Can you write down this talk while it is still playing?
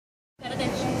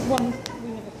One, we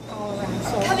have a collar on,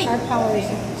 so Cubbie. our collar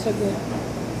isn't so good.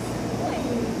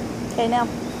 Okay, now.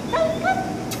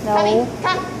 No. Cubbie,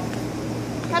 come.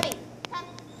 Cubbie, come.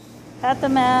 Pat the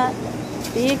mat.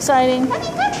 Be exciting.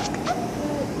 Cubbie, come.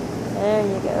 There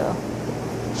you go.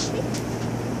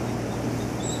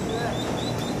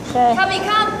 Okay. Cubbie,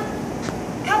 come.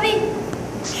 Cubbie.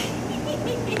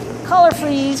 Color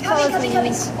freeze. Color Cubbie, Cubbie,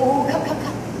 freeze. Cubbie. Oh, come.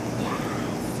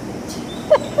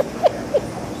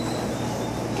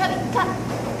 Cubbie, come.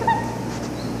 Come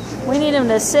on. We need him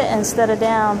to sit instead of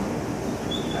down.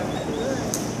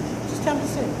 Just tell him to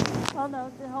sit. Oh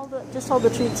no, just hold the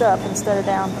treats up instead of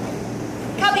down.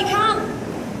 Cubbie, come.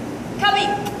 Cubbie,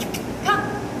 come.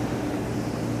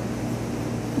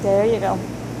 There you go.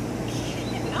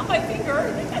 Not my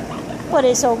finger. But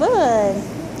it's so good.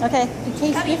 Okay. It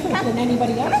tastes Cubbie, different come. than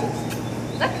anybody else's.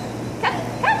 Look, Cubbie,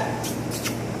 come.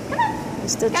 Come on.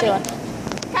 He's still Cubbie, chewing.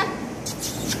 come.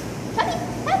 Cubbie,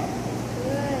 come.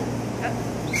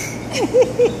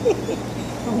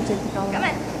 Let me take the collar Come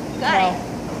off. on. Got it.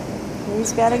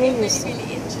 He's got to get used to it.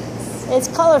 It's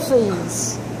color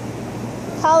freeze.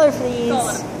 Color freeze. Come.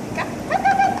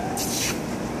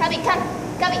 Cubbie, come.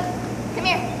 Cubbie, come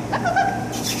here. Look.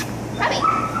 Cubbie,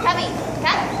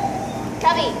 come.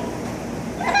 Cubbie.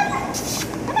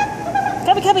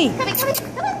 Cubbie, Cubbie. Come on.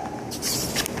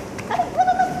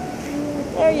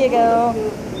 There you go.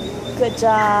 Good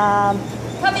job.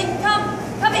 Cubbie, come.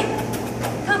 Cubbie.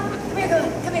 Come here, go.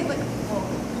 Come here, quick. Oh.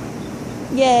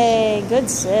 Yay. Good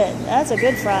sit. That's a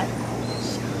good front.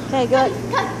 Okay, good.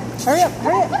 Come. Hurry up.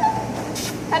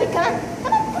 Cubbie, come on.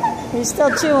 He's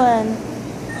still chewing.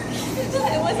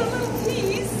 It was a little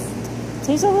piece.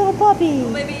 He's a little puppy.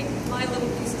 Maybe my little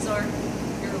pieces are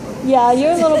your little. Yeah,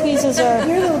 your little pieces are.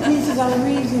 Your little pieces are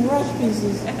Reeves and Rush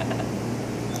pieces.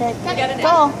 Okay. got it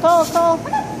Call.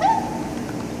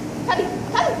 Cubbie,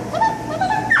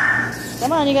 come.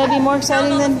 Come on, you gotta be more exciting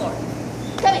Down on than. the floor.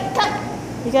 Cubbie, come.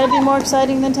 You gotta be more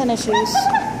exciting than tennis shoes.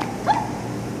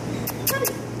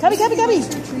 Cubbie. Your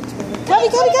treats were. Cubbie.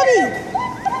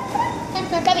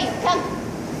 Cubbie, come.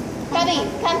 Cubbie,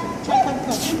 come. Try cup.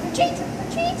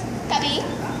 Retreat. Cubbie.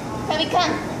 Cubbie,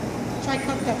 come. Try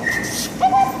cup.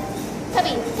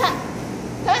 Cubbie, come.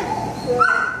 Come on.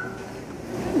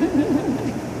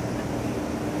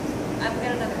 I've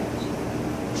got another.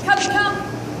 Cubbie, come.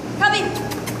 Cubbie,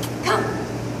 come.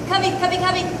 Cubbie,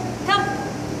 come.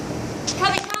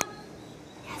 Cubbie, come.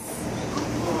 Yes. Good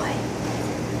boy.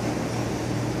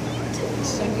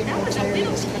 So you're That going was to a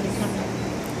little it's going to come out.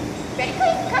 Ready?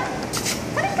 Come. Come.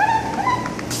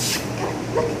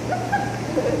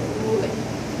 Look.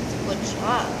 Good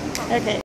job. Okay.